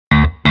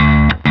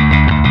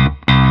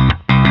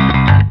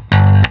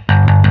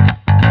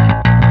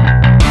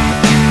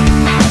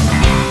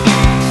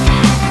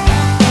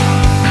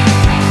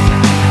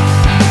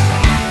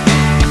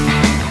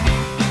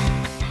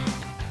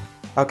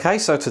Okay,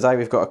 so today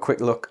we've got a quick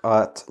look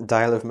at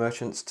Dale of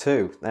Merchants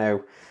 2.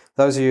 Now,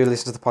 those of you who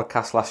listened to the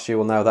podcast last year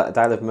will know that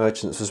Dale of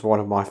Merchants was one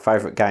of my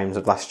favourite games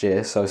of last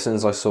year, so as soon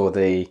as I saw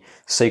the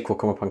sequel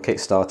come up on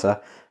Kickstarter,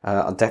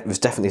 it was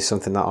definitely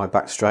something that I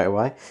backed straight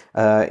away.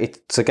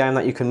 It's a game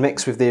that you can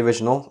mix with the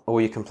original, or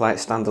you can play it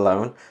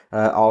standalone.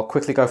 I'll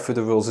quickly go through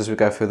the rules as we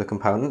go through the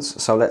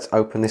components, so let's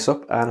open this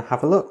up and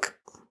have a look.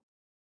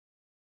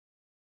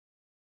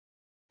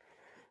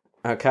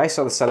 Okay,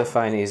 so the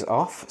cellophane is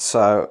off,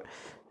 so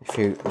if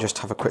you just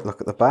have a quick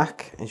look at the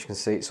back, as you can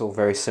see, it's all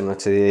very similar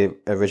to the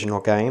original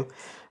game.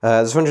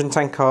 There's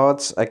 110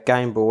 cards, a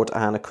game board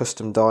and a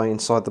custom die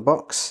inside the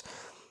box.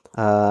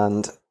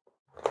 And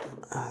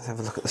let's have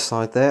a look at the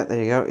side there. There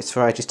you go. It's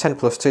for ages 10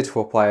 plus, 2 to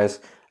 4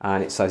 players,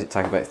 and it says it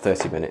takes about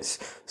 30 minutes.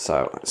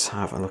 So let's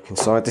have a look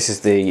inside. This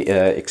is the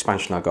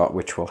expansion I got,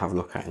 which we'll have a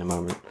look at in a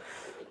moment.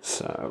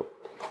 So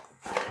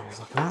let's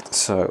look at that.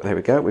 So there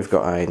we go. We've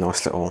got a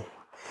nice little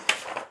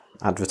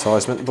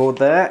advertisement board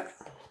there.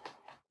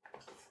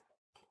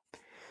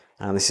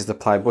 And this is the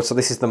playboard. So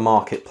this is the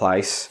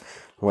marketplace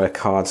where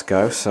cards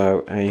go.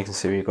 So you can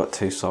see we've got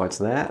two sides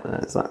there.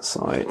 There's that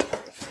side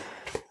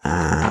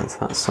and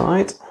that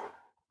side.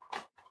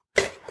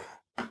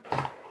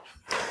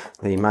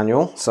 The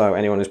manual. So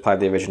anyone who's played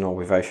the original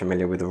will be very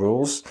familiar with the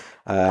rules.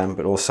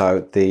 But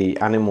also the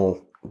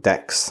animal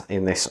decks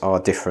in this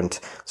are different.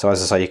 So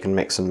as I say, you can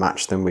mix and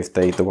match them with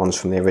the ones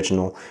from the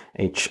original.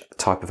 Each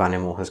type of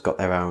animal has got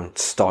their own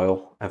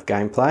style of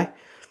gameplay.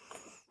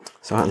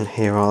 So and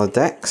here are the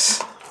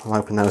decks. I'll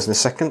open those in a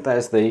second.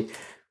 There's the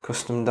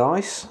custom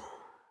dice,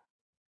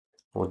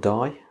 or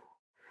die,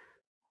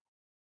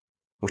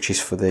 which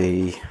is for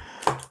the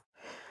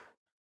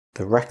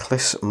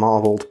Reckless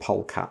Marbled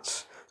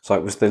Polecats. So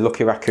it was the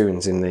Lucky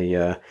Raccoons in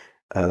the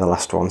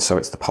last one, so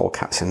it's the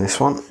Polecats in this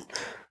one.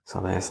 So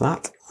there's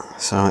that.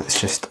 So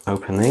let's just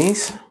open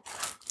these.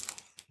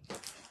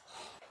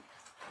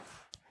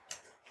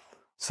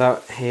 So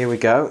here we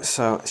go.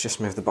 So let's just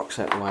move the box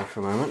out of the way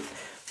for a moment.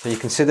 So you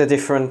can see the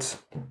different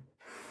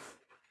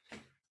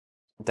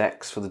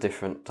decks for the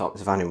different types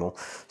of animal.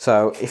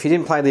 So if you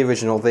didn't play the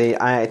original,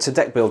 it's a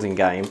deck building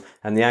game,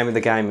 and the aim of the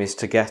game is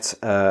to get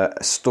a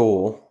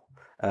stall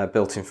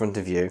built in front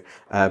of you,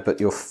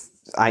 but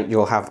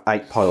you'll have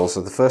 8 piles.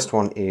 So the first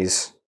one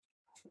has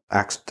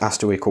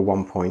to equal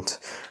 1 point,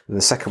 and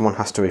the second one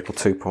has to equal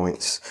 2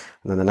 points,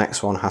 and then the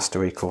next one has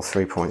to equal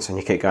 3 points, and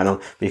you keep going on.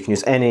 But you can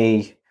use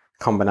any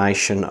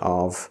combination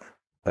of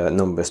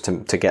numbers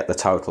to get the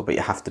total, but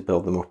you have to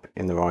build them up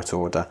in the right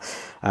order,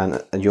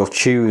 and you'll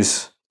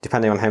choose,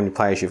 depending on how many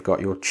players you've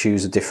got, you'll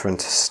choose a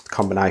different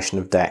combination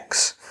of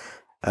decks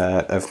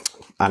of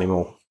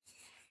animal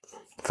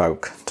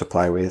folk to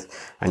play with,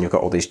 and you've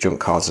got all these junk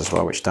cards as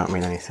well, which don't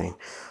mean anything.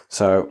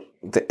 So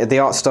the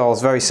art style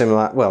is very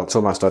similar. Well, it's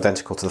almost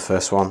identical to the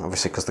first one,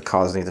 obviously, because the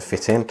cards need to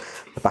fit in.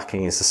 The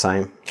backing is the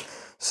same.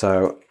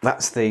 So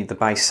that's the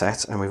base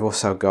set, and we've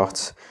also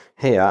got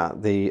here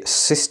the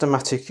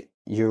Systematic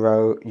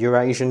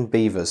Eurasian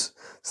Beavers.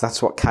 So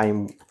that's what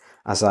came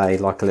as a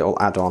little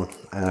add-on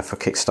for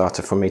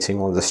Kickstarter for meeting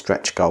one of the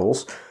stretch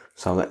goals.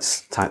 So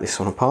let's take this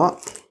one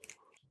apart.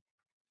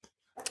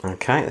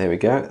 Okay, there we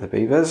go, the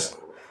beavers.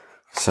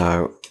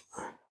 So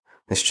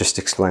this just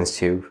explains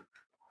to you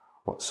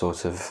what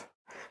sort of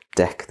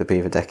deck the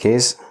beaver deck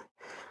is.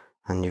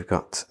 And you've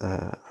got,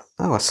 oh,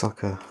 that's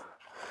like a,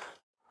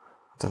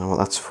 I don't know what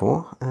that's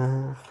for.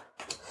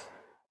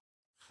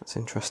 That's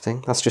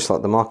interesting. That's just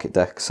like the market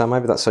deck. So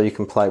maybe that's so you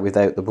can play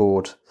without the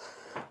board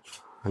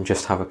and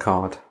just have a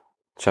card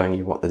showing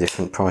you what the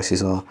different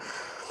prices are.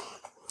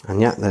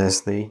 And yeah,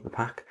 there's the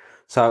pack.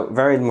 So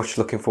very much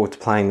looking forward to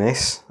playing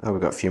this. Oh,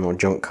 we've got a few more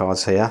junk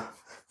cards here,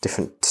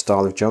 different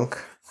style of junk.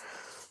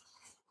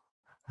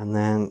 And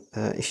then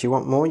if you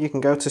want more, you can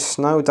go to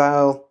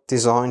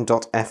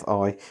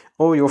snowdaledesign.fi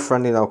or your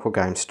friendly local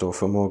game store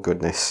for more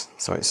goodness.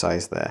 So it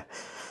says there.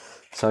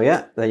 So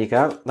yeah, there you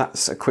go.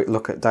 That's a quick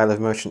look at Dale of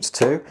Merchants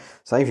 2.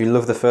 So if you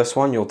love the first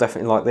one, you'll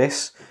definitely like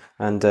this.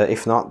 And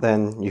if not,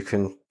 then you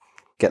can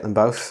get them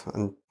both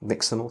and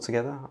mix them all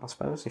together, I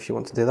suppose, if you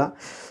want to do that.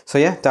 So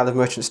yeah, Dale of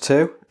Merchants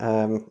 2,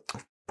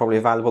 probably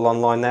available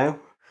online now.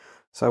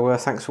 So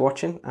thanks for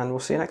watching, and we'll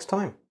see you next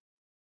time.